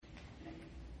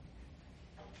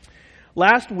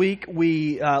Last week,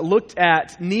 we looked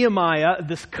at Nehemiah,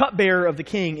 this cupbearer of the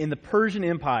king in the Persian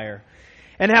Empire,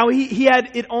 and how he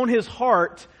had it on his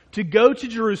heart to go to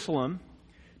Jerusalem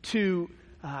to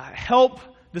help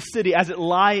the city as it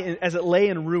lay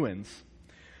in ruins.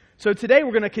 So today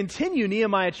we're going to continue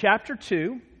Nehemiah chapter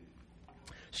 2,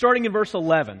 starting in verse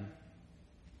 11.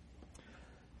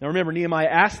 Now remember, Nehemiah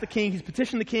asked the king, he's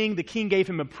petitioned the king gave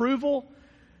him approval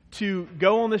to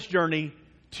go on this journey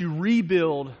to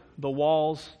rebuild the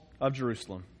walls of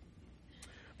Jerusalem.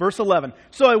 Verse 11,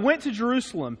 "So I went to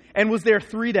Jerusalem and was there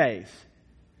 3 days.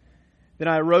 Then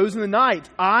I arose in the night,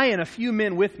 I and a few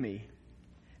men with me,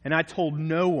 and I told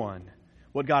no one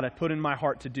what God had put in my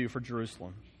heart to do for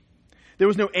Jerusalem. There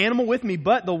was no animal with me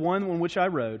but the one on which I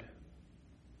rode.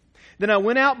 Then I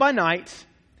went out by night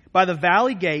by the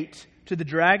valley gate to the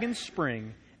Dragon's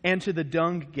Spring and to the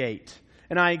Dung Gate.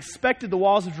 And I inspected the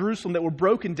walls of Jerusalem that were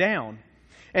broken down,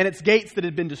 and its gates that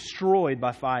had been destroyed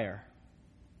by fire.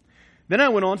 Then I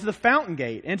went on to the Fountain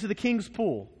Gate and to the King's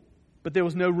Pool, but there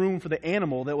was no room for the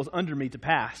animal that was under me to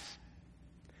pass.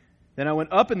 Then I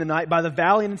went up in the night by the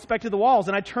valley and inspected the walls,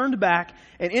 and I turned back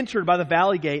and entered by the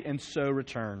valley gate, and so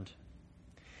returned.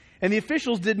 And the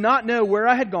officials did not know where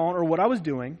I had gone or what I was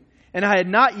doing, and I had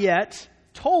not yet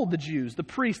told the Jews, the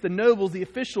priests, the nobles, the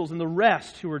officials, and the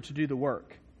rest who were to do the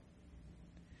work.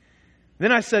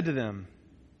 Then I said to them,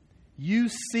 'You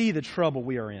see the trouble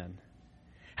we are in,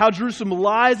 how Jerusalem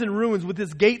lies in ruins with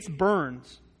its gates burned.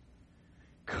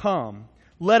 Come,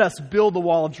 let us build the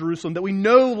wall of Jerusalem, that we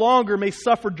no longer may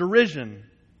suffer derision.'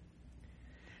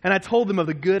 And I told them of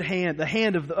the good hand, the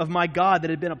hand of my God that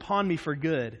had been upon me for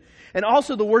good, and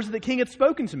also the words that the king had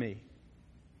spoken to me.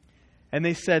 And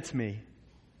they said to me,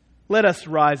 'Let us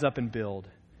rise up and build.'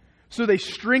 So they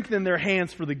strengthened their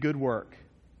hands for the good work.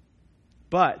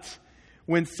 But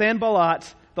when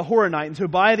Sanballat the Horonite, and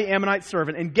Tobiah the Ammonite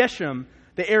servant, and Geshem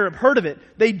the Arab heard of it,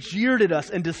 they jeered at us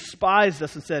and despised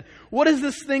us and said, 'What is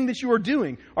this thing that you are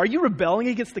doing? Are you rebelling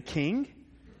against the king?'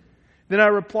 Then I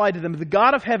replied to them, 'The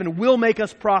God of heaven will make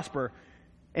us prosper,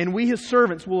 and we his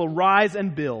servants will arise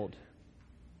and build.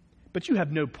 But you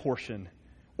have no portion,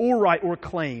 or right, or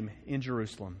claim in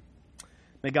Jerusalem.'"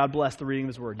 May God bless the reading of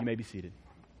his word. You may be seated.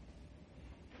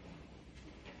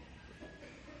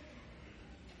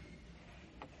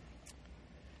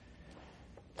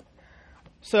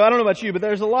 So I don't know about you, but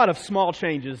there's a lot of small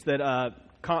changes that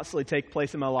constantly take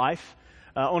place in my life.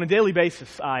 On a daily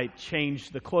basis, I change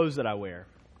the clothes that I wear.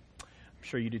 I'm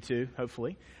sure you do too,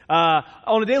 hopefully.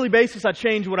 On a daily basis, I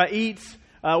change what I eat,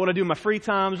 what I do in my free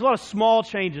time. There's a lot of small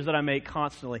changes that I make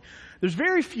constantly. There's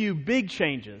very few big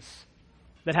changes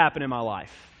that happen in my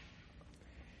life.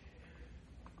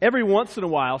 Every once in a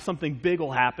while, something big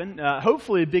will happen.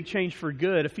 Hopefully a big change for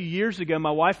good. A few years ago,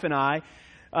 my wife and I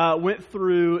went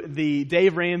through the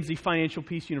Dave Ramsey Financial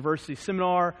Peace University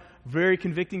seminar. Very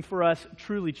convicting for us.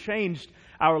 Truly changed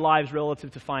our lives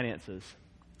relative to finances.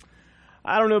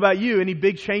 I don't know about you, any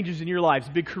big changes in your lives,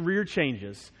 big career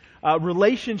changes,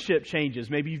 relationship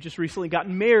changes. Maybe you've just recently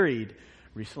gotten married,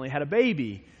 recently had a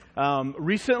baby,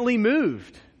 recently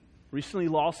moved, recently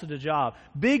lost a job.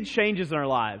 Big changes in our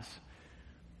lives.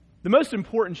 The most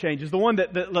important changes, the one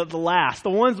that last, the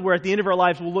ones where at the end of our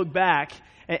lives we'll look back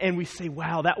and we say,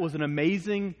 "Wow, that was an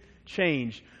amazing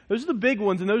change." Those are the big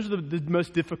ones, and those are the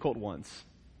most difficult ones.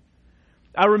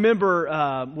 I remember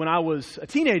when I was a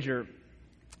teenager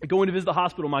going to visit the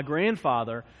hospital. My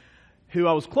grandfather, who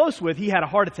I was close with, he had a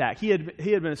heart attack. He had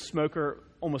been a smoker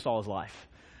almost all his life.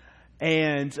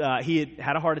 And he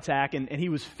had a heart attack, and he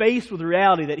was faced with the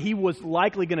reality that he was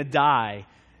likely going to die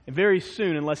very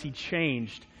soon unless he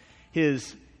changed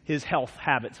his health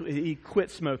habits. He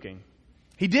quit smoking.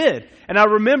 He did. And I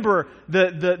remember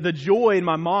the joy in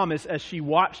my mom as she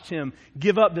watched him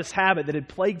give up this habit that had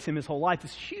plagued him his whole life,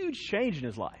 this huge change in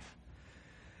his life.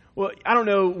 Well, I don't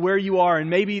know where you are, and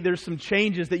maybe there's some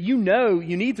changes that you know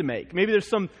you need to make. Maybe there's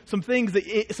some things,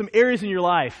 some areas in your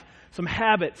life, some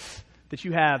habits that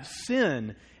you have,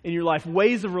 sin in your life,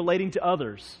 ways of relating to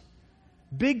others.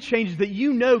 Big changes that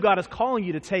you know God is calling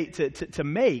you to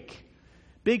make.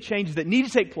 Big changes that need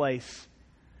to take place,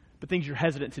 but things you're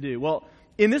hesitant to do. Well,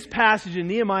 in this passage in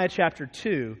Nehemiah chapter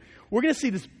 2, we're going to see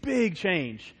this big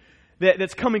change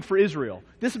that's coming for Israel.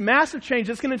 This massive change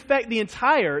that's going to affect the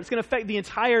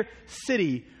entire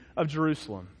city of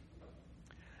Jerusalem.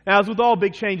 Now, as with all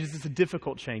big changes, it's a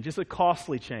difficult change. It's a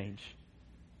costly change.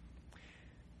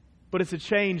 But it's a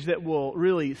change that will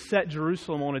really set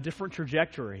Jerusalem on a different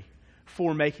trajectory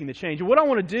for making the change. And what I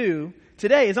want to do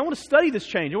today is I want to study this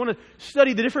change. I want to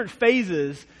study the different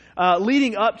phases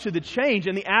leading up to the change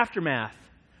and the aftermath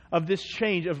of this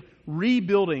change of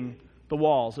rebuilding the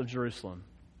walls of Jerusalem.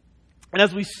 And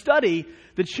as we study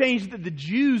the change that the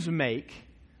Jews make,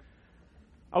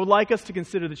 I would like us to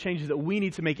consider the changes that we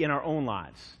need to make in our own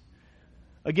lives.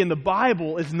 Again, the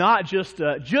Bible is not just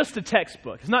a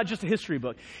textbook. It's not just a history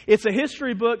book. It's a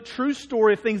history book, true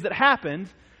story of things that happened,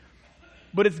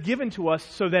 but it's given to us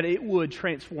so that it would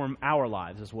transform our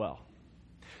lives as well.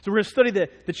 So we're going to study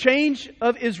the change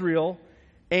of Israel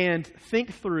and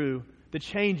think through the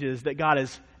changes that God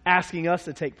is asking us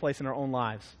to take place in our own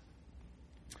lives.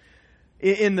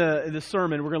 In the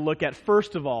sermon, we're going to look at,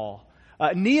 first of all,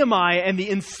 Nehemiah and the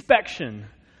inspection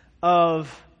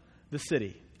of the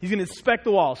city. He's going to inspect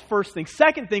the walls, first thing.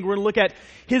 Second thing, we're going to look at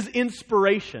his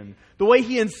inspiration, the way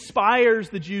he inspires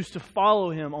the Jews to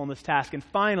follow him on this task. And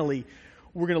finally,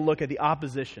 we're going to look at the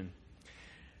opposition.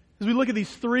 As we look at these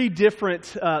three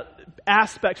different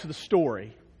aspects of the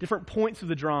story, different points of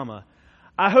the drama,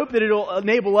 I hope that it'll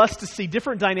enable us to see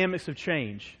different dynamics of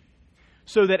change,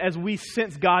 so that as we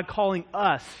sense God calling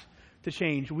us to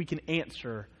change, we can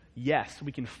answer yes,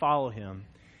 we can follow him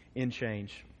in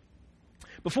change.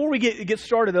 Before we get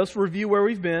started, let's review where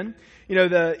we've been.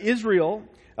 Israel,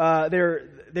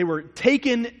 they were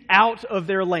taken out of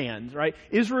their land, right?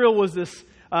 Israel was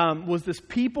this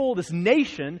people, this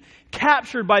nation,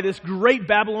 captured by this great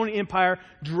Babylonian empire,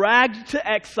 dragged to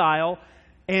exile,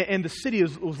 and the city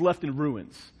was left in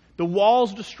ruins. The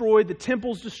walls destroyed, the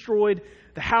temples destroyed,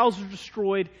 the houses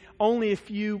destroyed. Only a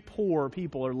few poor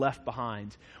people are left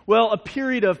behind. Well, a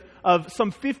period of some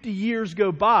 50 years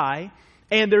go by,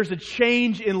 and there's a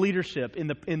change in leadership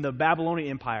in the Babylonian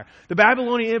Empire. The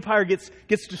Babylonian Empire gets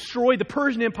destroyed. The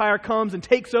Persian Empire comes and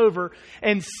takes over,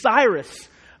 and Cyrus,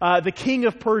 the king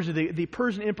of Persia, the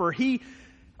Persian emperor, he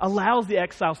allows the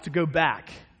exiles to go back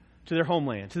to their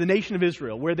homeland, to the nation of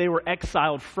Israel, where they were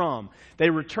exiled from. They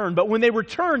returned. But when they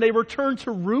returned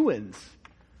to ruins.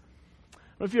 I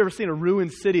don't know if you've ever seen a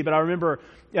ruined city, but I remember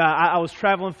I was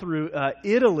traveling through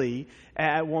Italy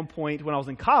at one point when I was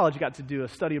in college. I got to do a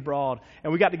study abroad,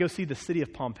 and we got to go see the city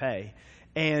of Pompeii.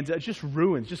 And just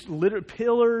ruins, just littered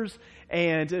pillars,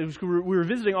 and we were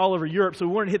visiting all over Europe, so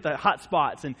we wanted to hit the hot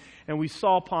spots, and we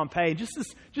saw Pompeii, just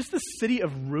this city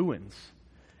of ruins,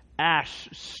 ash,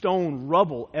 stone,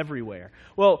 rubble everywhere.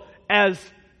 Well, as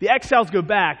the exiles go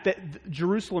back,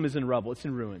 Jerusalem is in rubble, it's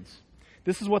in ruins.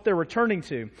 This is what they're returning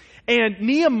to. And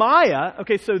Nehemiah,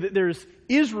 so there's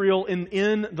Israel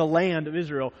in the land of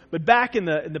Israel, but back in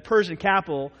the Persian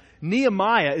capital,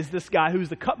 Nehemiah is this guy who's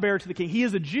the cupbearer to the king. He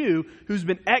is a Jew who's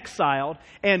been exiled,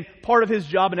 and part of his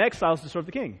job in exile is to serve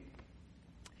the king.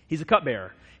 He's a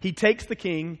cupbearer. He takes the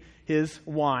king his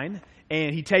wine,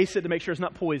 and he tastes it to make sure it's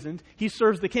not poisoned. He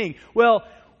serves the king. Well,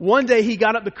 one day he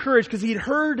got up the courage because he'd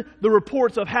heard the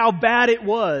reports of how bad it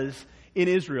was in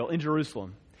Israel, in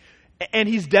Jerusalem. And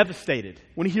he's devastated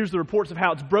when he hears the reports of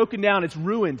how it's broken down, it's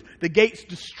ruined, the gates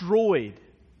destroyed.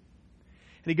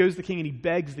 And he goes to the king and he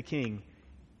begs the king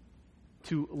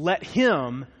to let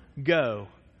him go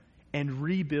and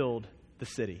rebuild the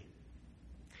city.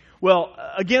 Well,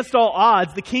 against all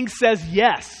odds, the king says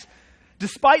yes,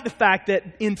 despite the fact that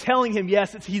in telling him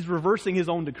yes, he's reversing his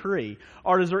own decree.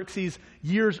 Artaxerxes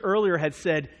years earlier had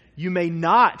said, you may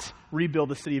not rebuild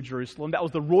the city of Jerusalem. That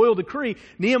was the royal decree.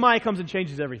 Nehemiah comes and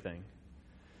changes everything.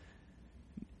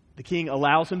 The king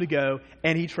allows him to go,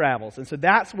 and he travels. And so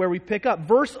that's where we pick up.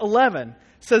 Verse 11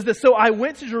 says this, so I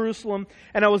went to Jerusalem,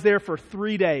 and I was there for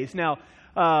 3 days. Now,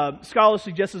 scholars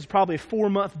suggest it's probably a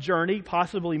 4-month journey,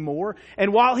 possibly more.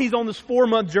 And while he's on this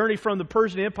 4-month journey from the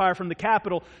Persian Empire, from the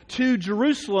capital to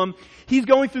Jerusalem, he's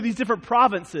going through these different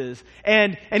provinces,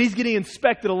 and he's getting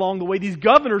inspected along the way. These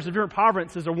governors of different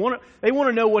provinces, they want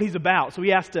to know what he's about. So he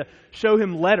has to show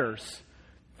him letters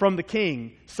from the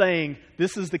king saying,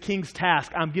 this is the king's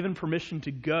task. I'm given permission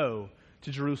to go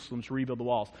to Jerusalem to rebuild the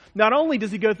walls. Not only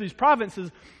does he go through these provinces,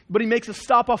 but he makes a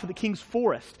stop off at the king's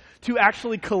forest to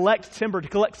actually collect timber, to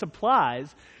collect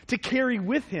supplies, to carry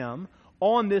with him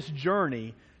on this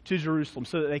journey to Jerusalem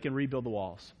so that they can rebuild the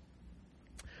walls.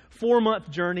 4-month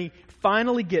journey,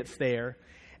 finally gets there,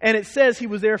 and it says he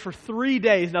was there for 3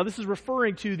 days. Now this is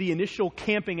referring to the initial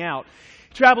camping out.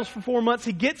 He travels for 4 months,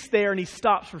 he gets there and he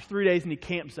stops for 3 days and he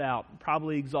camps out,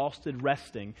 probably exhausted,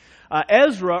 resting.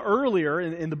 Ezra, earlier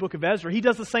in the book of Ezra, he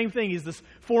does the same thing. He's this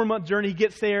 4-month journey, he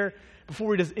gets there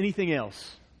before he does anything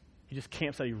else. He just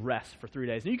camps out, he rests for 3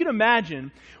 days. And you can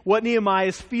imagine what Nehemiah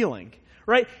is feeling,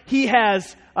 right? He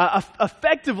has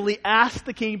effectively asked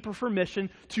the king for permission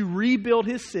to rebuild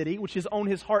his city, which is on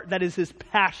his heart, that is his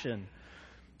passion.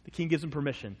 The king gives him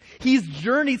permission. He's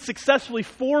journeyed successfully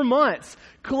 4 months,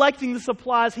 collecting the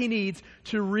supplies he needs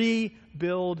to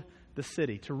rebuild the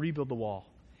city, to rebuild the wall.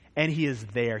 And he is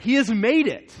there. He has made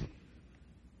it.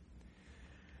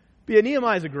 But yeah,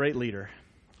 Nehemiah is a great leader.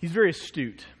 He's very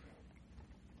astute.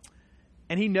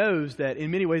 And he knows that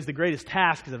in many ways the greatest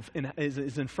task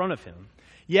is in front of him.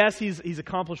 Yes, he's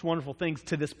accomplished wonderful things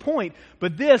to this point,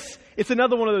 but it's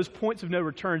another one of those points of no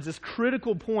returns, this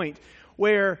critical point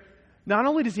where not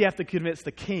only does he have to convince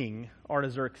the king,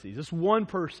 Artaxerxes, this one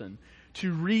person,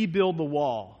 to rebuild the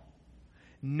wall,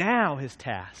 now his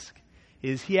task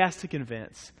is he has to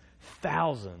convince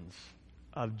thousands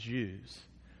of Jews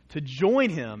to join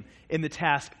him in the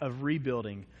task of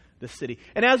rebuilding the city.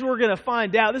 And as we're going to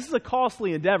find out, this is a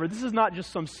costly endeavor. This is not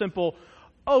just some simple,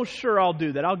 oh, sure, I'll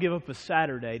do that. I'll give up a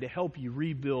Saturday to help you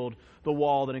rebuild the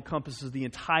wall that encompasses the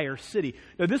entire city.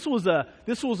 Now, this was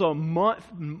a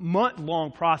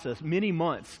month-long process, many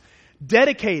months,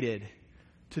 dedicated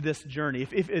to this journey,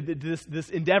 this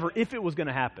endeavor, if it was going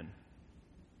to happen.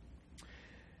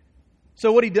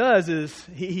 So what he does is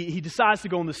he decides to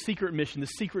go on the secret mission, the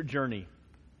secret journey.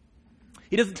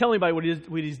 He doesn't tell anybody what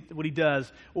he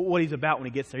does, what he's about when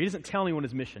he gets there. He doesn't tell anyone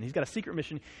his mission. He's got a secret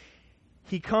mission.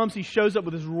 He comes, he shows up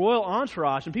with his royal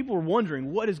entourage, and people are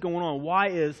wondering, what is going on? Why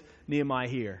is Nehemiah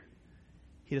here?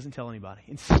 He doesn't tell anybody.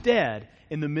 Instead,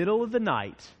 in the middle of the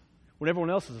night, when everyone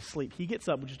else is asleep, he gets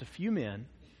up with just a few men,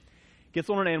 gets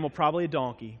on an animal, probably a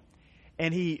donkey,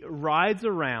 and he rides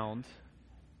around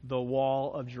the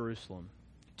wall of Jerusalem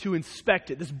to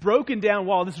inspect it. This broken down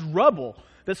wall, this rubble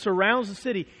that surrounds the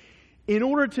city. In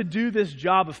order to do this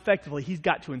job effectively, he's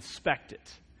got to inspect it.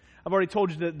 I've already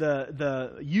told you that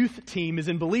the youth team is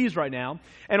in Belize right now.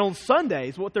 And on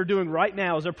Sundays, what they're doing right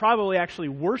now is they're probably actually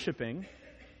worshiping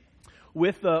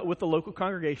with the local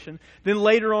congregation. Then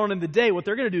later on in the day, what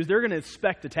they're going to do is they're going to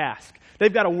inspect the task.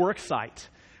 They've got a work site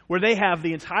where they have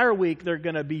the entire week they're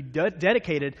going to be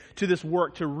dedicated to this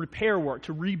work, to repair work,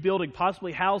 to rebuilding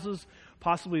possibly houses,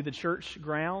 possibly the church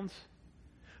grounds.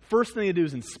 First thing they do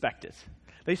is inspect it.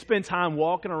 They spend time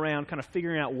walking around, kind of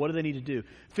figuring out what do they need to do,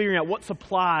 figuring out what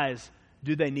supplies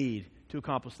do they need to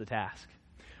accomplish the task.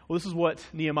 Well, this is what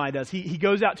Nehemiah does. He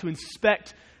goes out to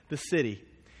inspect the city.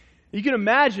 You can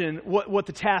imagine what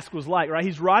the task was like, right?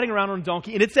 He's riding around on a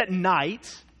donkey, and it's at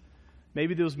night.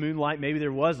 Maybe there was moonlight, maybe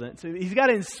there wasn't. So he's got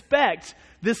to inspect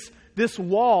this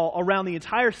wall around the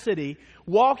entire city,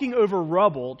 walking over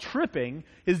rubble, tripping,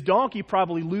 his donkey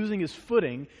probably losing his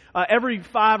footing. Every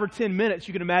 5 or 10 minutes,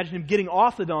 you can imagine him getting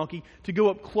off the donkey to go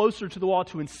up closer to the wall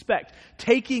to inspect,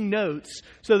 taking notes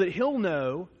so that he'll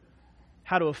know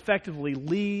how to effectively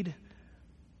lead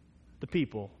the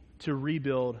people to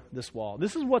rebuild this wall.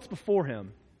 This is what's before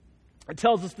him. It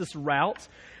tells us this route.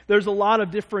 There's a lot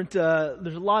of different.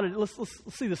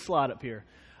 Let's see the slide up here.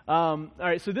 All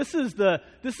right, so this is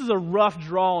a rough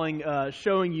drawing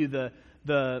showing you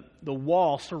the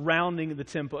wall surrounding the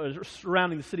temple,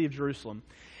 surrounding the city of Jerusalem.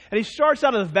 And he starts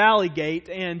out of the Valley Gate,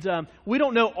 and we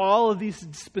don't know all of these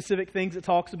specific things it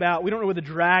talks about. We don't know where the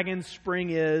Dragon Spring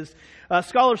is.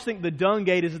 Scholars think the Dung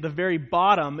Gate is at the very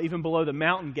bottom, even below the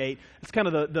Mountain Gate. It's kind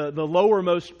of the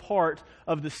lowermost part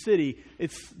of the city.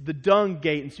 It's the Dung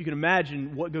Gate, and so you can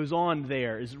imagine what goes on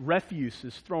there is refuse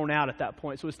is thrown out at that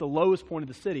point. So it's the lowest point of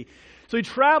the city. So he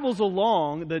travels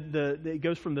along, it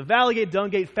goes from the Valley Gate,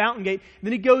 Dung Gate, Fountain Gate, and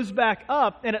then he goes back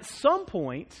up, and at some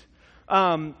point,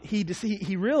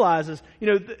 he realizes,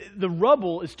 the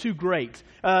rubble is too great.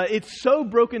 It's so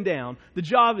broken down. The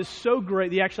job is so great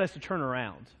that he actually has to turn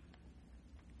around.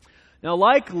 Now,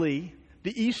 likely,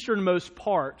 the easternmost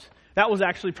part, that was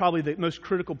actually probably the most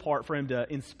critical part for him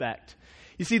to inspect.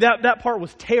 You see, that part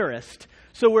was terraced.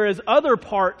 So whereas other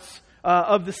parts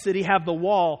of the city have the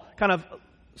wall kind of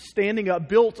standing up,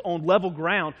 built on level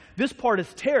ground, this part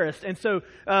is terraced, and so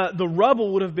the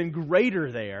rubble would have been greater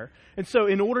there. And so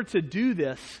in order to do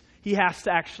this, he has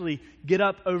to actually get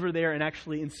up over there and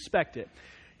actually inspect it.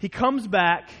 He comes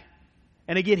back,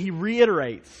 and again, he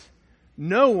reiterates,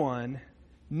 no one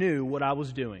knew what I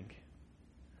was doing.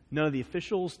 None of the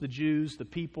officials, the Jews, the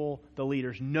people, the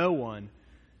leaders, no one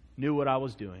knew what I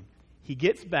was doing. He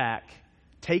gets back,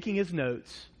 taking his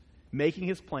notes, making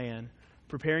his plan,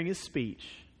 preparing his speech,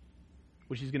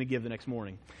 which he's going to give the next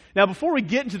morning. Now, before we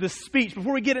get into this speech,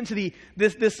 before we get into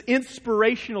this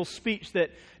inspirational speech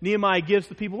that Nehemiah gives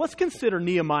the people, let's consider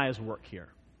Nehemiah's work here.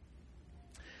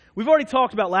 We've already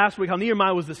talked about last week how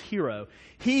Nehemiah was this hero.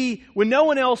 When no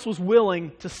one else was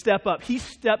willing to step up, he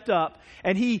stepped up,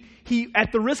 and he,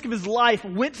 at the risk of his life,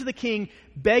 went to the king,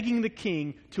 begging the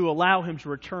king to allow him to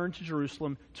return to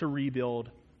Jerusalem to rebuild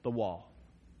the wall.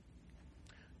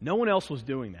 No one else was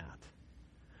doing that.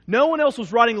 No one else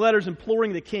was writing letters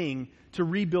imploring the king to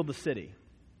rebuild the city.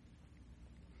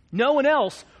 No one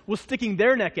else was sticking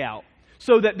their neck out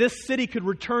so that this city could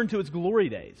return to its glory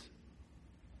days.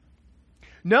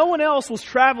 No one else was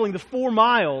traveling the 4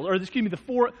 miles, or excuse me, the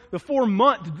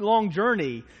 4-month-long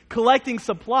journey, collecting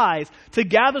supplies, to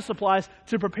gather supplies,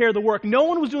 to prepare the work. No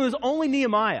one was doing this, only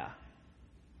Nehemiah.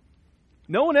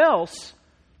 No one else,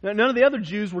 none of the other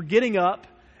Jews were getting up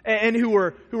and who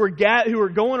were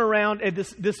going around at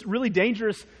this really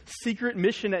dangerous secret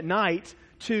mission at night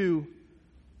to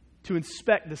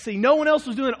inspect the sea. No one else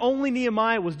was doing it, only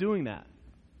Nehemiah was doing that.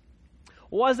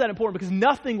 Well, why is that important? Because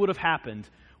nothing would have happened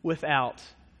without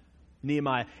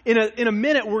Nehemiah. In a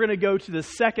minute, we're going to go to the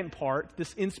second part,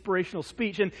 this inspirational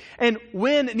speech. And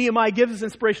when Nehemiah gives this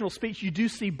inspirational speech, you do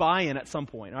see buy-in at some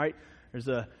point. All right,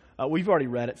 we've already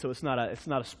read it, so it's not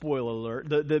a spoiler alert.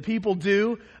 The people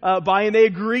do buy in; they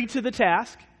agree to the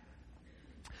task.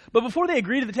 But before they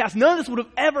agree to the task, none of this would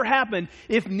have ever happened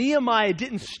if Nehemiah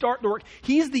didn't start the work.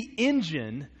 He's the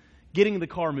engine getting the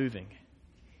car moving.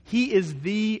 He is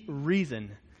the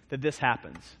reason that this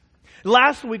happens.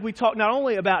 Last week we talked not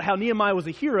only about how Nehemiah was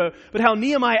a hero, but how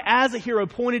Nehemiah as a hero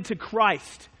pointed to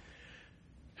Christ,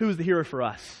 who is the hero for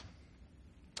us.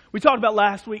 We talked about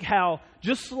last week how,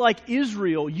 just like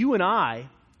Israel, you and I,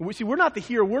 we're not the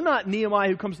hero, we're not Nehemiah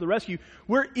who comes to the rescue,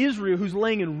 we're Israel who's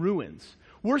laying in ruins.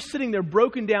 We're sitting there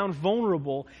broken down,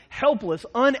 vulnerable, helpless,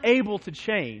 unable to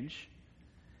change.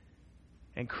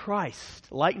 And Christ,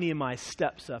 like Nehemiah,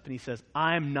 steps up and he says,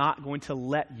 I'm not going to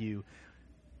let you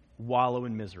wallow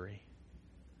in misery.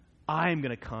 I am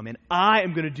going to come and I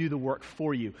am going to do the work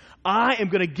for you. I am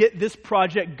going to get this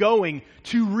project going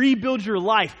to rebuild your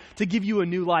life, to give you a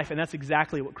new life. And that's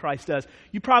exactly what Christ does.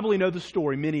 You probably know the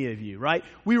story, many of you, right?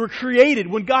 We were created,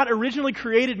 when God originally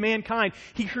created mankind,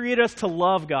 He created us to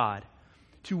love God,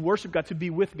 to worship God, to be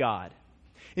with God.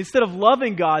 Instead of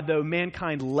loving God, though,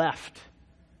 mankind left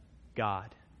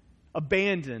God,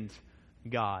 abandoned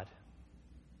God,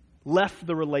 left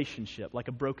the relationship like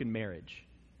a broken marriage.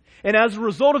 And as a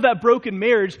result of that broken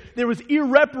marriage, there was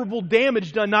irreparable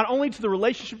damage done not only to the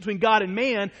relationship between God and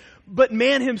man, but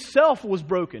man himself was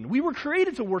broken. We were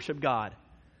created to worship God.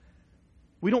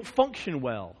 We don't function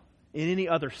well in any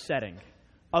other setting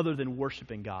other than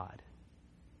worshiping God.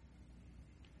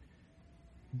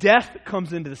 Death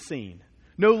comes into the scene.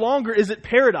 No longer is it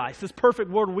paradise, this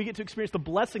perfect world where we get to experience the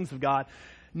blessings of God.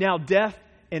 Now death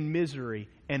and misery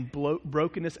and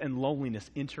brokenness and loneliness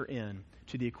enter in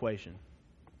to the equation.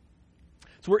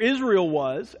 It's where Israel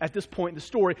was at this point in the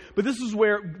story, but this is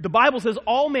where the Bible says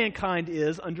all mankind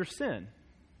is under sin.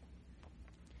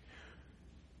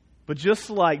 But just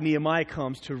like Nehemiah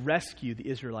comes to rescue the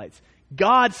Israelites,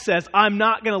 God says, I'm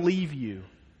not going to leave you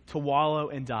to wallow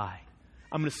and die.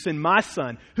 I'm going to send my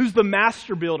son, who's the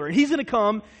master builder. And he's going to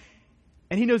come,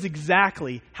 and he knows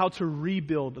exactly how to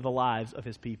rebuild the lives of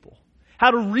his people,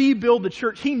 how to rebuild the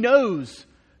church. He knows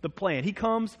the plan. He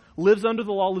comes, lives under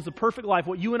the law, lives a perfect life,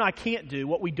 what you and I can't do,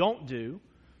 what we don't do.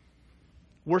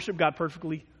 Worship God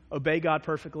perfectly, obey God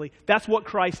perfectly. That's what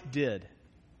Christ did.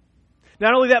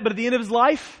 Not only that, but at the end of his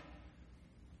life,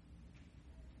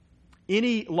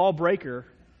 any lawbreaker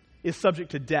is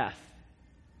subject to death.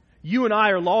 You and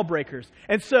I are lawbreakers.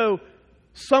 And so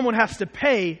someone has to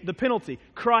pay the penalty.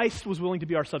 Christ was willing to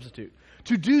be our substitute,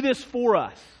 to do this for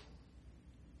us.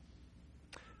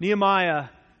 Nehemiah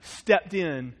stepped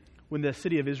in when the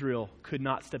city of Israel could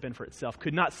not step in for itself,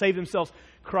 could not save themselves.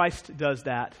 Christ does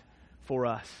that for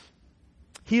us.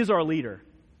 He is our leader.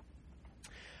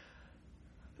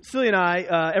 Silly and I,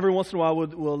 every once in a while,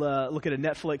 we'll look at a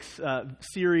Netflix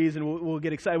series and we'll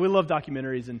get excited. We love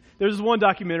documentaries. And there's this one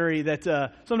documentary that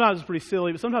sometimes is pretty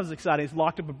silly, but sometimes it's exciting. It's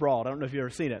Locked Up Abroad. I don't know if you've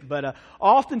ever seen it. But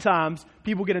oftentimes,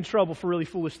 people get in trouble for really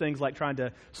foolish things like trying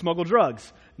to smuggle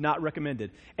drugs. Not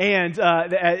recommended. And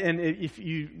if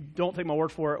you don't take my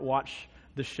word for it, watch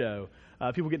the show.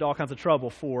 People get into all kinds of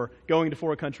trouble for going to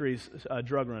foreign countries,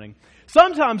 drug running.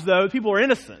 Sometimes, though, people are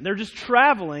innocent. They're just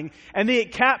traveling, and they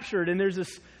get captured, and there's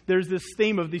this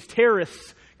theme of these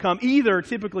terrorists come. Either,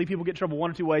 typically, people get in trouble one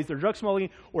or two ways. They're drug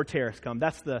smuggling, or terrorists come.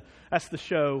 That's the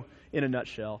show in a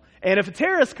nutshell. And if a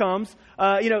terrorist comes,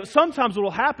 sometimes what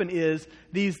will happen is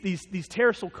these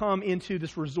terrorists will come into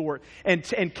this resort and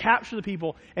capture the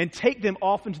people and take them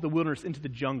off into the wilderness, into the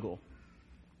jungle.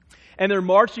 And they're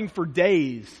marching for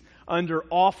days under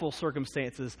awful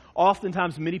circumstances.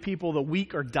 Oftentimes, many people, the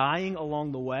weak, are dying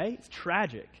along the way. It's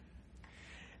tragic.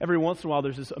 Every once in a while,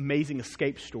 there's this amazing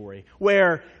escape story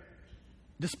where,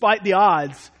 despite the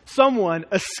odds, someone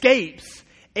escapes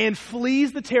and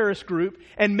flees the terrorist group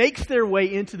and makes their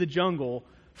way into the jungle,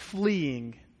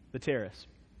 fleeing the terrorists.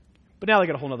 But now they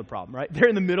got a whole other problem, right? They're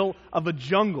in the middle of a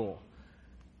jungle.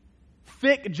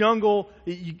 Thick jungle.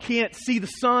 You can't see the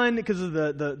sun because of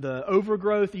the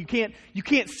overgrowth. You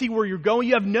can't see where you're going.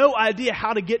 You have no idea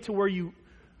how to get to where you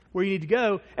where you need to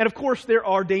go. And of course, there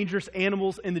are dangerous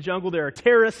animals in the jungle. There are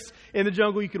terrorists in the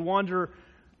jungle. You could wander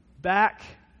back.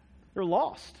 You're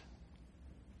lost.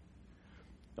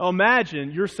 Oh,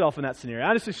 imagine yourself in that scenario.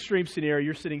 Not this extreme scenario.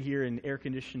 You're sitting here in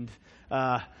air-conditioned,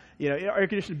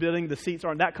 air-conditioned building. The seats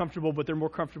aren't that comfortable, but they're more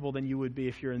comfortable than you would be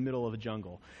if you're in the middle of a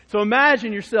jungle. So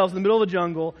imagine yourselves in the middle of the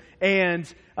jungle,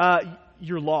 and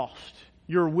you're lost.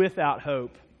 You're without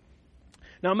hope.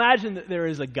 Now imagine that there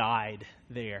is a guide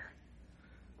there.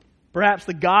 Perhaps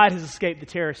the guide has escaped the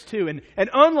terrorists too. And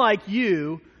unlike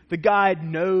you, the guide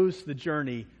knows the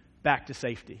journey back to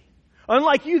safety.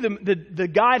 Unlike you, the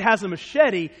guide has a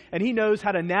machete and he knows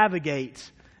how to navigate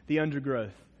the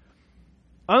undergrowth.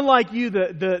 Unlike you,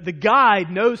 the guide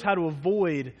knows how to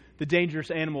avoid the dangerous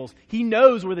animals. He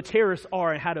knows where the terrorists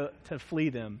are and how to flee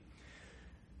them.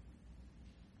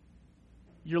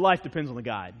 Your life depends on the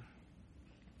guide.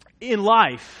 In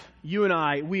life, you and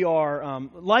I, we are,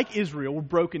 like Israel, we're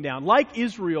broken down. Like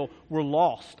Israel, we're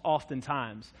lost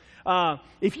oftentimes.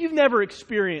 If you've never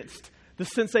experienced the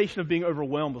sensation of being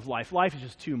overwhelmed with life is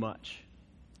just too much.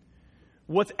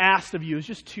 What's asked of you is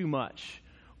just too much.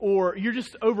 Or you're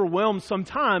just overwhelmed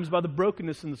sometimes by the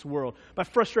brokenness in this world, by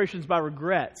frustrations, by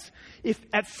regrets. If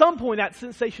at some point that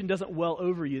sensation doesn't well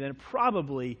over you, then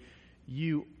probably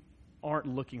you aren't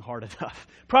looking hard enough.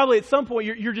 Probably at some point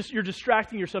you're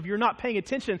distracting yourself. You're not paying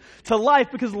attention to life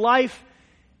because life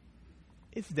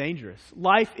is dangerous.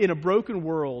 Life in a broken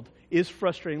world is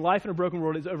frustrating. Life in a broken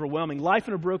world is overwhelming. Life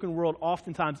in a broken world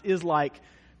oftentimes is like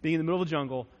being in the middle of the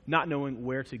jungle, not knowing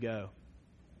where to go.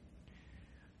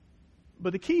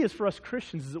 But the key is for us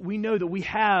Christians is that we know that we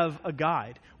have a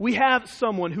guide. We have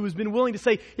someone who has been willing to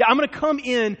say, yeah, I'm going to come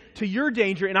in to your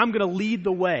danger and I'm going to lead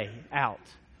the way out.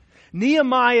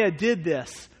 Nehemiah did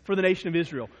this for the nation of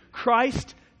Israel.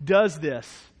 Christ does this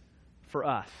for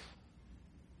us.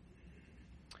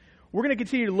 We're going to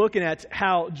continue looking at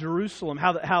how Jerusalem,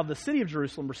 how the city of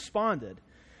Jerusalem responded.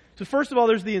 So first of all,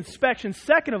 there's the inspection.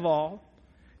 Second of all,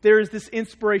 there is this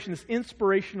inspiration, this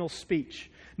inspirational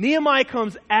speech. Nehemiah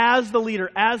comes as the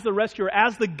leader, as the rescuer,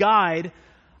 as the guide,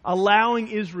 allowing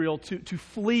Israel to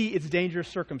flee its dangerous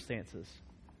circumstances.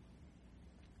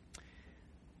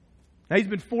 Now, he's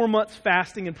been 4 months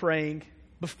fasting and praying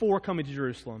before coming to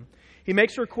Jerusalem. He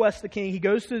makes a request to the king. He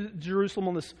goes to Jerusalem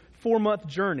on this 4-month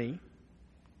journey.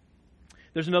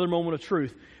 There's another moment of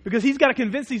truth. Because he's got to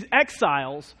convince these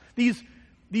exiles, these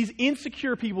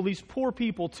insecure people, these poor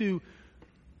people, to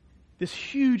this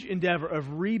huge endeavor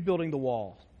of rebuilding the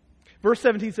wall. Verse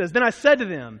 17 says, Then I said to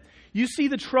them, You see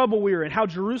the trouble we are in, how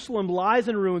Jerusalem lies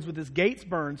in ruins with its gates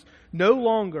burned, no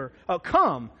longer.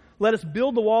 Come, let us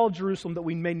build the wall of Jerusalem that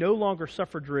we may no longer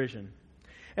suffer derision.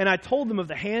 And I told them of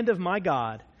the hand of my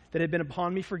God that had been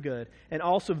upon me for good, and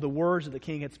also of the words that the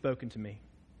king had spoken to me.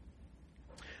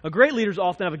 Now, great leaders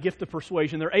often have a gift of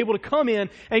persuasion. They're able to come in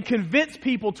and convince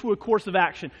people to a course of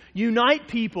action, unite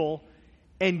people,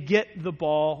 and get the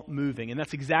ball moving. And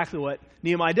that's exactly what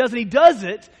Nehemiah does. And he does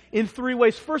it in 3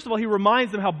 ways. First of all, he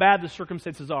reminds them how bad the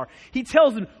circumstances are. He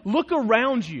tells them, look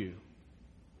around you.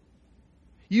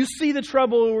 You see the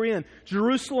trouble we're in.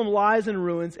 Jerusalem lies in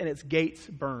ruins and its gates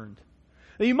burned.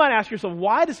 Now you might ask yourself,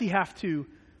 why does he have to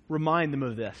remind them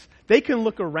of this? They can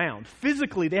look around.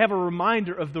 Physically, they have a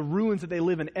reminder of the ruins that they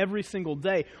live in every single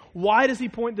day. Why does he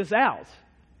point this out?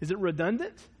 Is it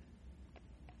redundant?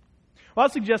 Well,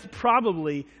 I'd suggest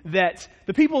probably that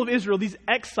the people of Israel, these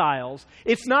exiles,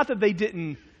 it's not that they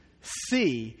didn't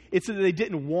see, it's that they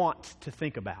didn't want to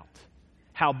think about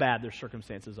how bad their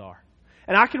circumstances are.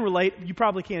 And I can relate, you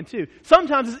probably can too.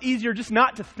 Sometimes it's easier just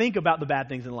not to think about the bad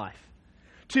things in life,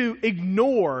 to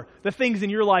ignore the things in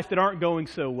your life that aren't going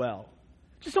so well.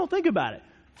 Just don't think about it.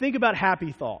 Think about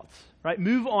happy thoughts, right?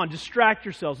 Move on. Distract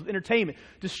yourselves with entertainment.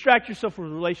 Distract yourself with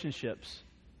relationships.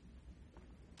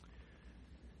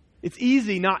 It's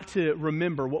easy not to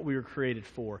remember what we were created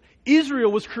for.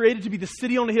 Israel was created to be the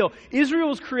city on the hill. Israel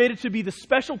was created to be the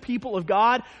special people of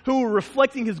God who were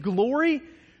reflecting His glory,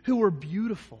 who were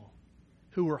beautiful,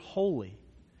 who were holy,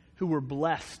 who were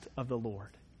blessed of the Lord.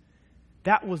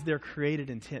 That was their created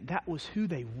intent. That was who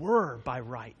they were by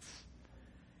rights.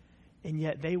 And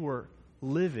yet they were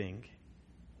living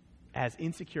as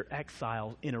insecure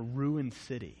exiles in a ruined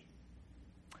city.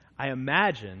 I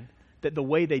imagine that the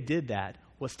way they did that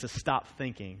was to stop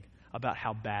thinking about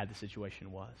how bad the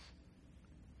situation was.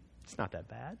 It's not that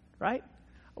bad, right?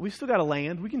 We've still got a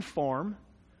land. We can farm.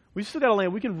 We've still got a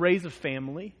land. We can raise a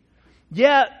family.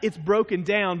 Yeah, it's broken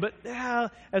down, but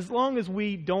as long as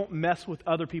we don't mess with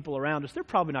other people around us, they're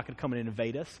probably not going to come and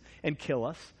invade us and kill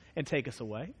us and take us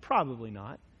away. Probably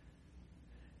not.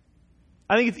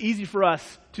 I think it's easy for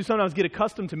us to sometimes get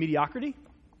accustomed to mediocrity.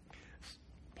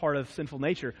 part of sinful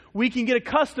nature. We can get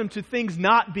accustomed to things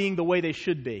not being the way they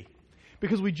should be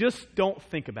because we just don't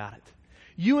think about it.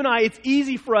 You and I, it's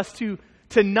easy for us to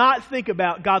not think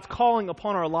about God's calling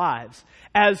upon our lives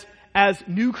as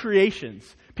new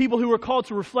creations, people who are called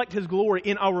to reflect His glory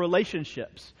in our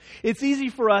relationships. It's easy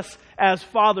for us as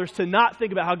fathers to not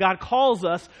think about how God calls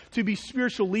us to be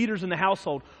spiritual leaders in the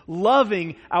household,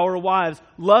 loving our wives,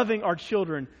 loving our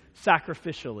children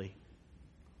sacrificially.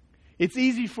 It's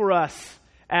easy for us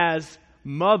as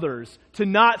mothers to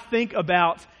not think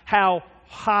about how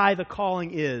high the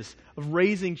calling is of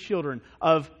raising children,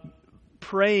 of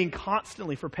praying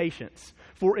constantly for patience,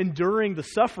 for enduring the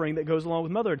suffering that goes along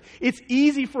with motherhood. It's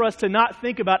easy for us to not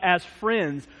think about as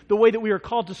friends the way that we are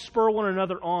called to spur one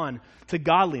another on to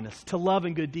godliness, to love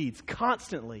and good deeds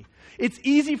constantly. It's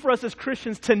easy for us as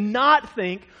Christians to not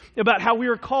think about how we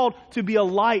are called to be a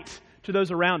light to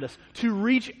those around us, to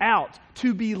reach out,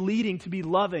 to be leading, to be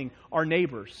loving our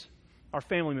neighbors, our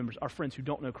family members, our friends who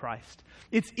don't know Christ.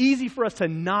 It's easy for us to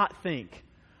not think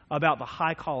about the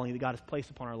high calling that God has placed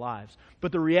upon our lives.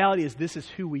 But the reality is this is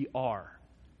who we are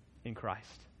in Christ.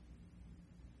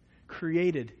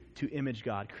 Created to image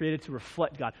God, created to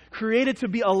reflect God, created to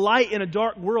be a light in a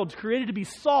dark world, created to be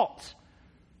salt,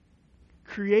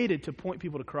 created to point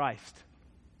people to Christ.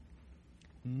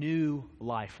 New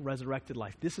life, resurrected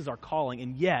life. This is our calling,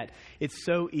 and yet it's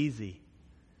so easy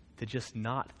to just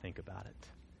not think about it,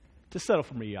 to settle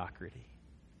for mediocrity.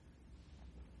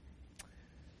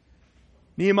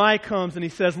 Nehemiah comes and he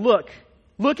says, look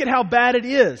at how bad it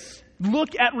is. Look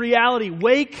at reality.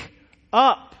 Wake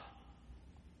up.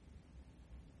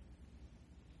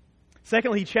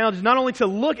 Secondly, he challenges not only to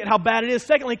look at how bad it is,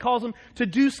 secondly, he calls them to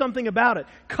do something about it.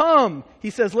 Come, he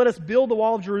says, let us build the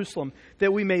wall of Jerusalem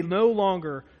that we may no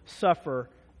longer suffer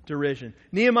derision.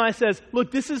 Nehemiah says,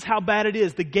 look, this is how bad it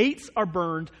is. The gates are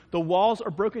burned. The walls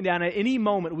are broken down. At any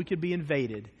moment, we could be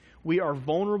invaded. We are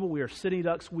vulnerable. We are sitting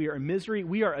ducks. We are in misery.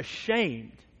 We are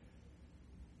ashamed.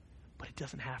 But it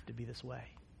doesn't have to be this way.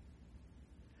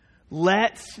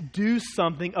 Let's do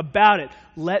something about it.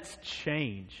 Let's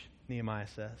change, Nehemiah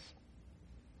says.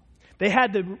 They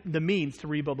had the means to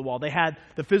rebuild the wall. They had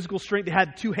the physical strength. They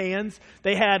had 2 hands.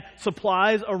 They had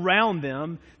supplies around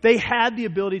them. They had the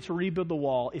ability to rebuild the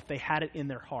wall if they had it in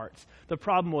their hearts. The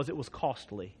problem was it was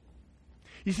costly.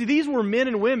 You see, these were men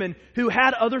and women who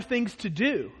had other things to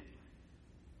do.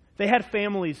 They had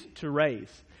families to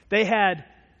raise. They had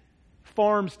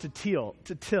farms to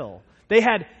till. They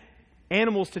had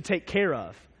animals to take care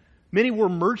of. Many were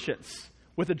merchants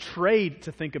with a trade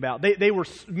to think about.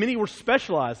 Many were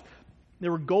specialized.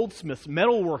 There were goldsmiths,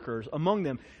 metal workers among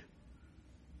them.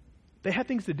 They had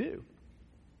things to do.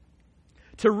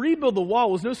 To rebuild the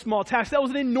wall was no small task. That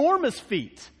was an enormous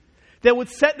feat that would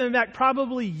set them back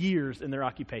probably years in their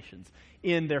occupations,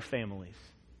 in their families.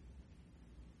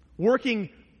 Working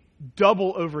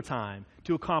double overtime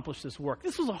to accomplish this work.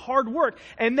 This was a hard work.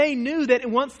 And they knew that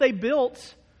once they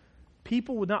built,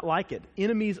 people would not like it.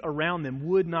 Enemies around them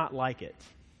would not like it.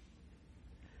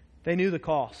 They knew the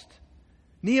cost.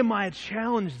 Nehemiah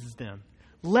challenges them.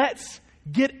 Let's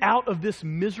get out of this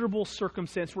miserable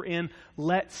circumstance we're in.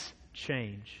 Let's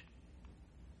change.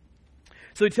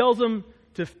 So he tells them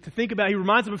to think about, he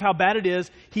reminds them of how bad it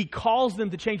is. He calls them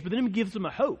to change, but then he gives them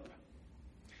a hope.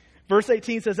 Verse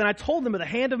 18 says, and I told them of the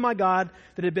hand of my God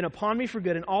that had been upon me for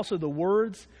good, and also the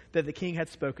words that the king had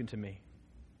spoken to me.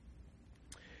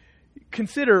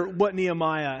 Consider what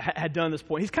Nehemiah had done at this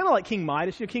point. He's kind of like King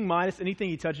Midas. You know, King Midas, anything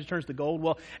he touches turns to gold.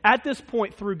 Well, at this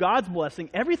point, through God's blessing,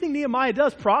 everything Nehemiah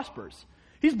does prospers.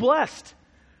 He's blessed,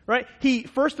 right? He,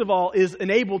 first of all, is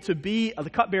enabled to be the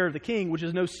cupbearer of the king, which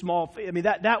is no small. I mean,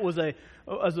 that was a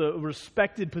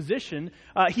respected position.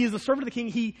 He is the servant of the king.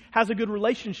 He has a good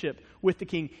relationship with the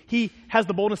king. He has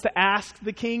the boldness to ask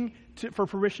the king for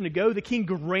permission to go. The king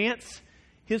grants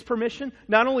his permission.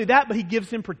 Not only that, but he gives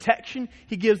him protection.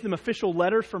 He gives them official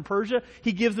letters from Persia.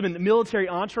 He gives them a military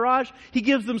entourage. He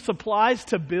gives them supplies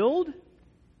to build.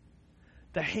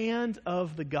 The hand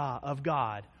of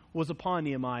God was upon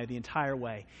Nehemiah the entire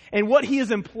way. And what he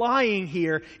is implying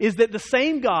here is that the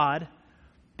same God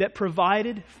that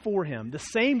provided for him, the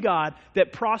same God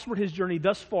that prospered his journey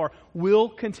thus far, will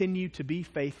continue to be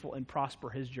faithful and prosper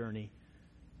his journey,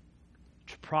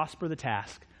 to prosper the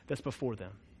task that's before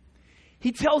them.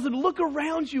 He tells them, look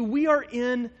around you. We are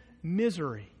in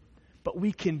misery, but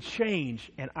we can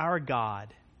change, and our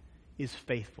God is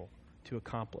faithful to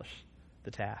accomplish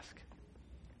the task.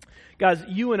 Guys,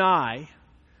 you and I,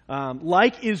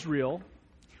 like Israel,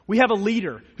 we have a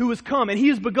leader who has come, and he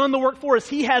has begun the work for us.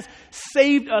 He has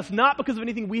saved us, not because of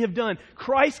anything we have done.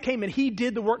 Christ came, and he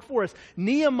did the work for us.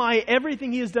 Nehemiah,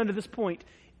 everything he has done to this point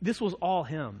this was all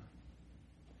him.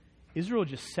 Israel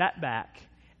just sat back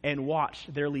and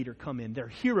watched their leader come in, their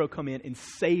hero come in and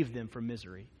save them from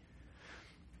misery.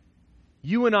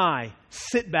 You and I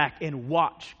sit back and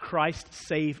watch Christ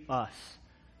save us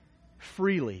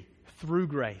freely through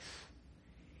grace.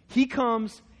 He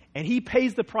comes and he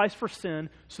pays the price for sin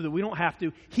so that we don't have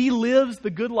to. He lives the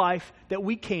good life that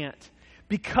we can't.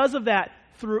 Because of that,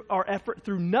 through our effort,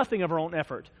 through nothing of our own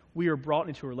effort, we are brought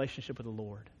into a relationship with the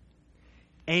Lord.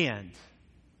 And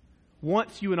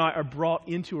once you and I are brought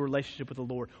into a relationship with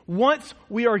the Lord, once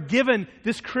we are given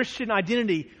this Christian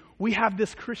identity, we have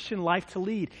this Christian life to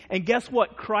lead. And guess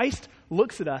what? Christ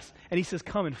looks at us and he says,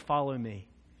 come and follow me.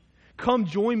 Come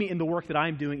join me in the work that I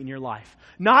am doing in your life.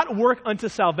 Not work unto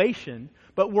salvation,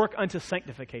 but work unto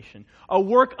sanctification. A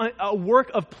work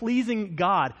of pleasing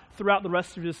God throughout the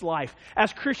rest of this life.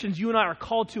 As Christians, you and I are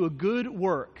called to a good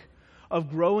work of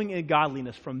growing in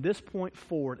godliness from this point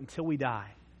forward until we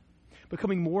die.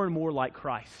 Becoming more and more like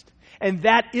Christ. And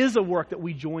that is a work that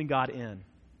we join God in.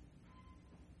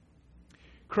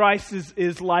 Christ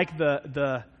is like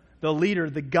the leader,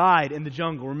 the guide in the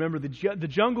jungle. Remember, the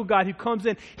jungle guide who comes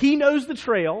in, he knows the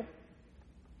trail.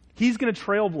 He's going to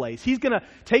trailblaze. He's going to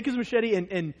take his machete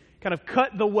and kind of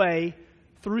cut the way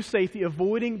through safety,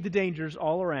 avoiding the dangers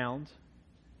all around.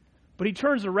 But he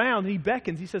turns around, he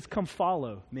beckons, he says, come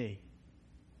follow me.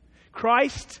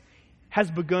 Christ has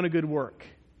begun a good work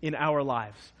in our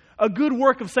lives. A good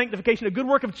work of sanctification, a good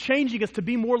work of changing us to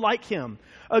be more like him.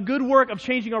 A good work of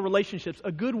changing our relationships.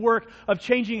 A good work of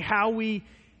changing how we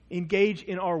engage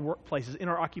in our workplaces, in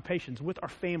our occupations, with our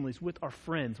families, with our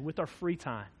friends, with our free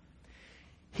time.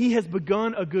 He has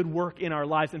begun a good work in our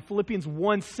lives. And Philippians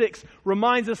 1:6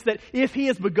 reminds us that if he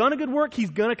has begun a good work,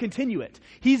 he's going to continue it.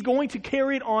 He's going to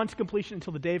carry it on to completion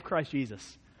until the day of Christ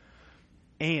Jesus.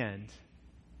 And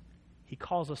he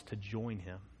calls us to join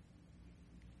him.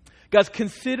 Guys,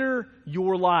 consider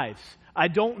your lives. I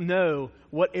don't know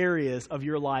what areas of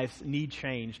your lives need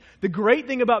change. The great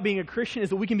thing about being a Christian is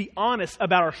that we can be honest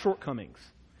about our shortcomings.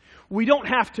 We don't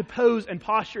have to pose and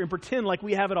posture and pretend like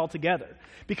we have it all together,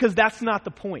 because that's not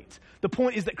the point. The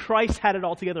point is that Christ had it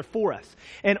all together for us.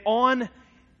 And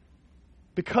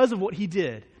because of what he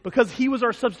did, because he was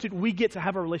our substitute, we get to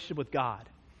have a relationship with God.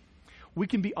 We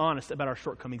can be honest about our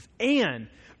shortcomings. And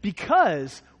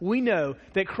because we know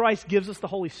that Christ gives us the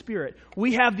Holy Spirit,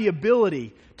 we have the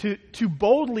ability to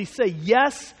boldly say,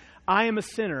 yes, I am a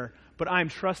sinner, but I am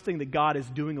trusting that God is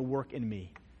doing a work in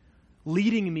me,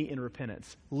 leading me in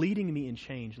repentance, leading me in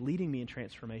change, leading me in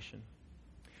transformation.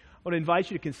 I want to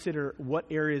invite you to consider what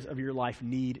areas of your life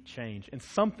need change. And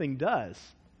something does.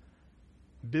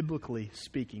 Biblically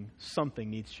speaking, something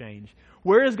needs change.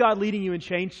 Where is God leading you in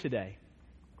change today?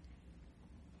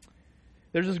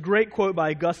 There's this great quote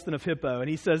by Augustine of Hippo, and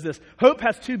he says this: hope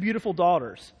has two beautiful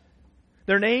daughters.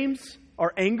 Their names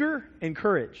are anger and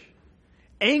courage.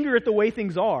 Anger at the way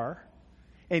things are,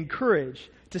 and courage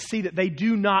to see that they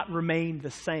do not remain the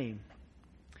same.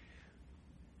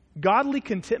 Godly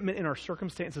contentment in our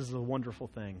circumstances is a wonderful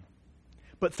thing.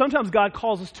 But sometimes God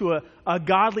calls us to a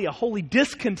godly, a holy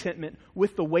discontentment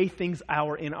with the way things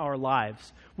are in our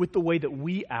lives, with the way that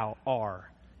we are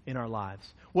in our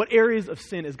lives. What areas of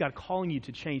sin is God calling you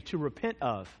to change, to repent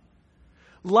of?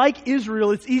 Like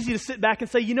Israel, it's easy to sit back and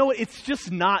say, you know what, it's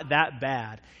just not that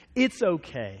bad. It's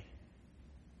okay.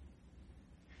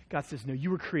 God says, no,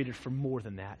 you were created for more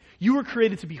than that. You were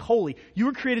created to be holy. You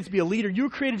were created to be a leader. You were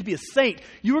created to be a saint.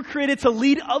 You were created to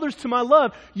lead others to my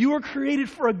love. You were created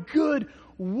for a good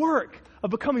work of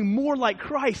becoming more like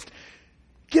Christ.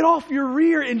 Get off your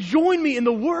rear and join me in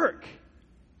the work.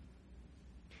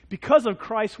 Because of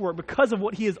Christ's work, because of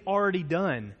what he has already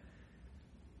done,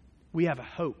 we have a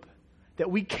hope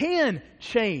that we can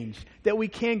change, that we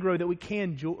can grow, that we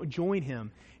can join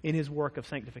him in his work of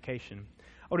sanctification.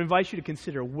 I would invite you to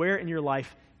consider where in your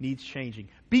life needs changing.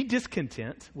 Be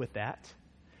discontent with that.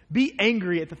 Be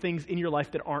angry at the things in your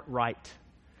life that aren't right.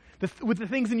 With the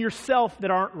things in yourself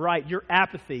that aren't right. Your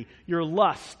apathy, your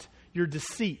lust, your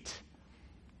deceit,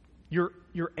 your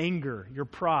anger, your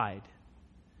pride.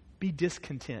 Be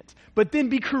discontent. But then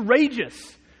be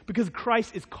courageous, because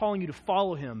Christ is calling you to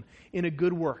follow him in a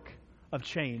good work of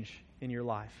change in your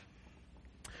life.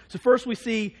 So first we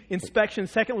see inspection.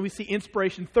 Secondly, we see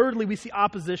inspiration. Thirdly, we see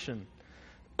opposition.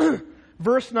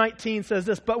 Verse 19 says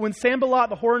this: but when Sanballat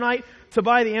the Horonite,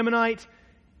 Tobiah the Ammonite,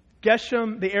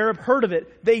 Geshem the Arab heard of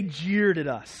it, they jeered at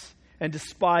us and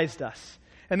despised us.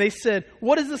 And they said,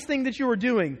 what is this thing that you are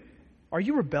doing? Are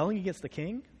you rebelling against the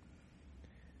king?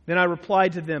 Then I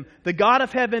replied to them, the God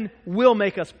of heaven will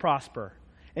make us prosper,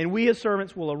 and we his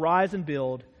servants will arise and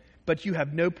build, but you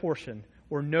have no portion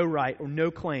or no right or no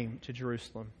claim to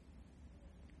Jerusalem.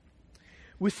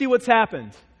 We see what's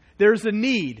happened. There's a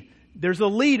need. There's a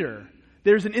leader.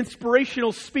 There's an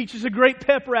inspirational speech. There's a great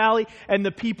pep rally. And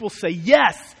the people say,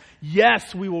 yes,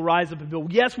 yes, we will rise up and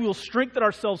build. Yes, we will strengthen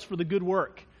ourselves for the good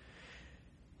work.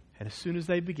 And as soon as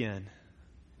they begin,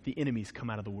 the enemies come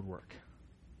out of the woodwork.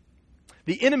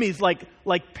 The enemies,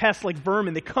 like pests, like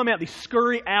vermin, they come out, they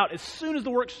scurry out as soon as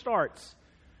the work starts.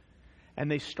 And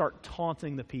they start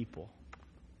taunting the people.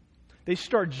 They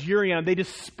start jeering at them. They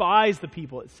despise the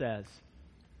people, it says.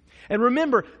 And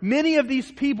remember, many of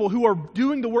these people who are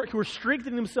doing the work, who are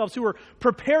strengthening themselves, who are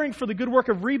preparing for the good work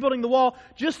of rebuilding the wall,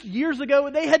 just years ago,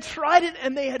 they had tried it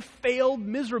and they had failed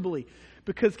miserably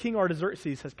because King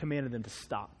Artaxerxes has commanded them to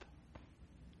stop.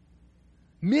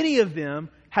 Many of them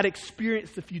had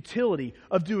experienced the futility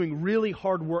of doing really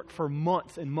hard work for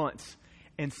months and months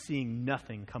and seeing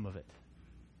nothing come of it.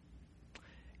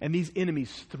 And these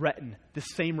enemies threaten the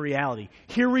same reality.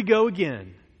 Here we go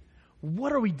again.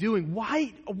 What are we doing?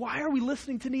 Why are we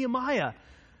listening to Nehemiah?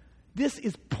 This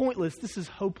is pointless. This is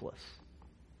hopeless.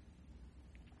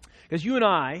 Because you and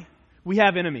I, we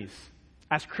have enemies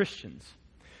as Christians.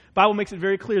 The Bible makes it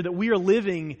very clear that we are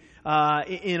living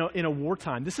in a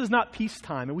wartime. This is not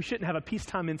peacetime, and we shouldn't have a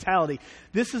peacetime mentality.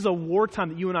 This is a wartime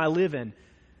that you and I live in.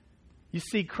 You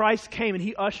see, Christ came and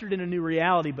He ushered in a new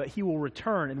reality, but He will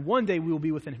return, and one day we will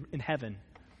be with Him in heaven.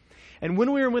 And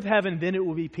when we are with heaven, then it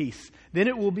will be peace. Then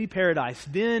it will be paradise.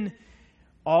 Then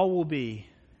all will be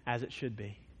as it should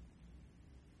be.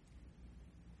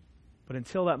 But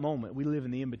until that moment, we live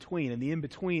in the in-between, and the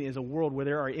in-between is a world where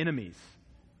there are enemies.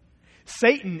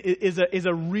 Satan is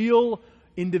a real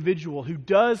individual who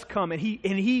does come, and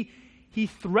he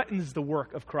threatens the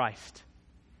work of Christ.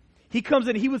 He comes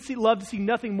in, he would love to see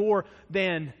nothing more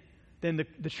than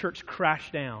the church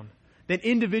crash down, than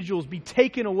individuals be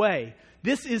taken away.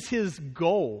 This is his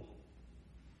goal.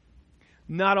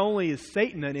 Not only is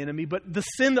Satan an enemy, but the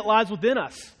sin that lies within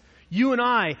us. You and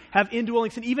I have indwelling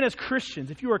sin, even as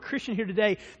Christians. If you are a Christian here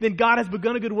today, then God has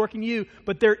begun a good work in you,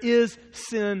 but there is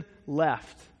sin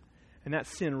left. And that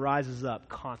sin rises up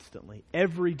constantly.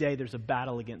 Every day there's a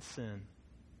battle against sin.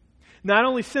 Not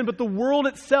only sin, but the world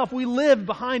itself. We live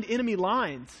behind enemy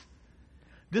lines.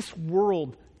 This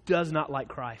world does not like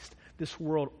Christ. This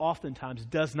world oftentimes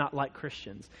does not like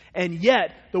Christians. And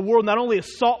yet, the world not only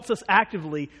assaults us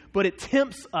actively, but it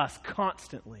tempts us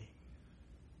constantly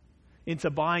into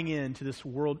buying into this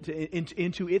world,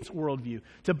 into its worldview,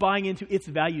 to buying into its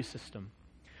value system,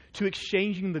 to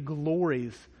exchanging the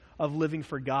glories of living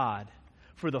for God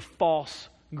for the false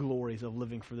glories of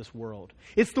living for this world.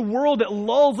 It's the world that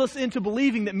lulls us into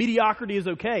believing that mediocrity is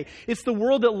okay. It's the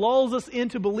world that lulls us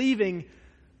into believing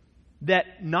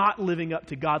that not living up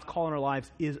to God's call in our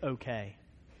lives is okay.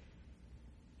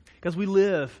 Because we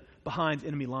live behind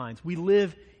enemy lines. We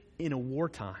live in a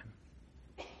wartime,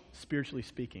 spiritually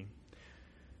speaking.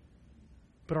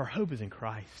 But our hope is in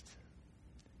Christ.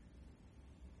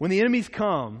 When the enemies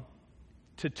come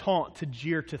to taunt, to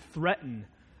jeer, to threaten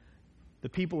the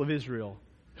people of Israel,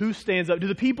 who stands up? Do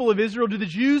the people of Israel, do the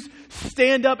Jews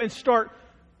stand up and start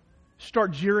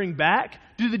jeering back?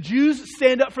 Do the Jews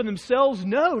stand up for themselves?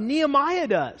 No, Nehemiah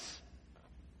does.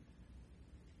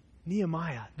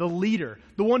 Nehemiah, the leader,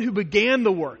 the one who began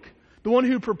the work, the one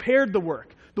who prepared the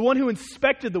work, the one who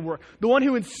inspected the work, the one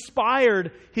who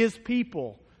inspired his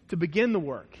people to begin the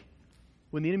work.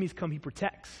 When the enemies come, he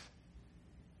protects,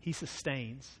 he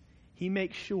sustains, he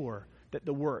makes sure that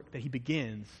the work that he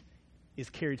begins is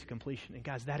carried to completion. And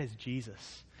guys, that is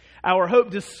Jesus. Our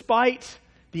hope, despite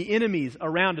the enemies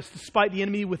around us, despite the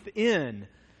enemy within,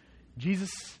 Jesus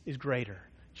is greater.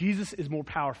 Jesus is more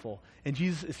powerful. And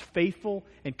Jesus is faithful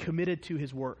and committed to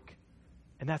his work.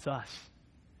 And that's us.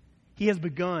 He has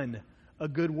begun a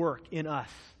good work in us.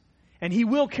 And he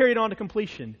will carry it on to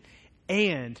completion.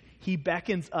 And he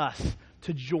beckons us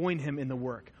to join him in the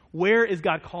work. Where is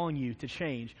God calling you to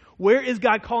change? Where is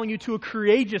God calling you to a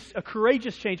courageous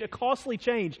change, a costly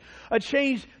change, a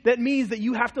change that means that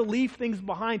you have to leave things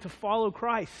behind to follow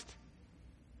Christ?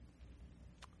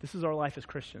 This is our life as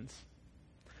Christians.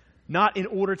 Not in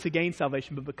order to gain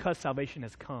salvation, but because salvation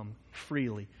has come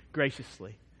freely,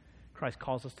 graciously. Christ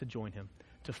calls us to join him,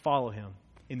 to follow him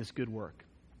in this good work.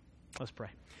 Let's pray.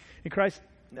 In Christ,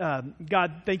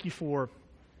 God, thank you for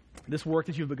this work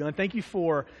that you've begun. Thank you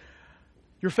for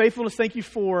your faithfulness. Thank you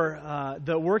for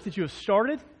the work that you have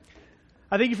started.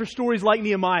 I thank you for stories like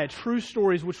Nehemiah, true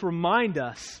stories which remind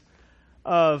us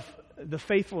of the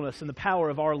faithfulness and the power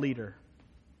of our leader.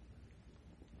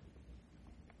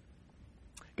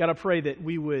 God, I pray that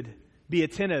we would be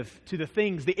attentive to the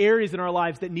things, the areas in our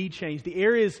lives that need change, the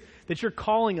areas that you're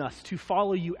calling us to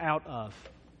follow you out of.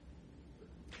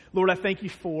 Lord, I thank you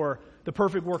for the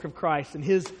perfect work of Christ and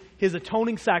his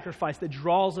atoning sacrifice that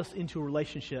draws us into a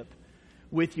relationship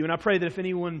with you. And I pray that if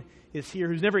anyone is here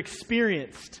who's never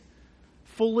experienced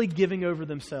fully giving over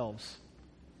themselves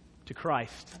to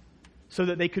Christ so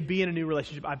that they could be in a new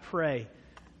relationship, I pray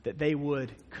that they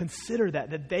would consider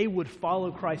that they would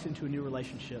follow Christ into a new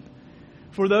relationship.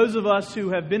 For those of us who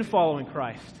have been following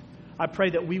Christ, I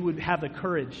pray that we would have the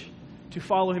courage to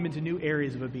follow him into new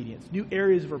areas of obedience, new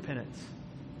areas of repentance.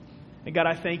 And God,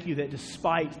 I thank you that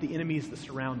despite the enemies that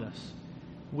surround us,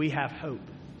 we have hope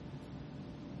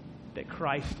that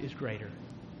Christ is greater,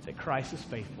 that Christ is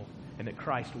faithful, and that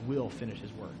Christ will finish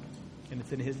his work. And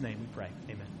it's in his name we pray.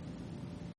 Amen.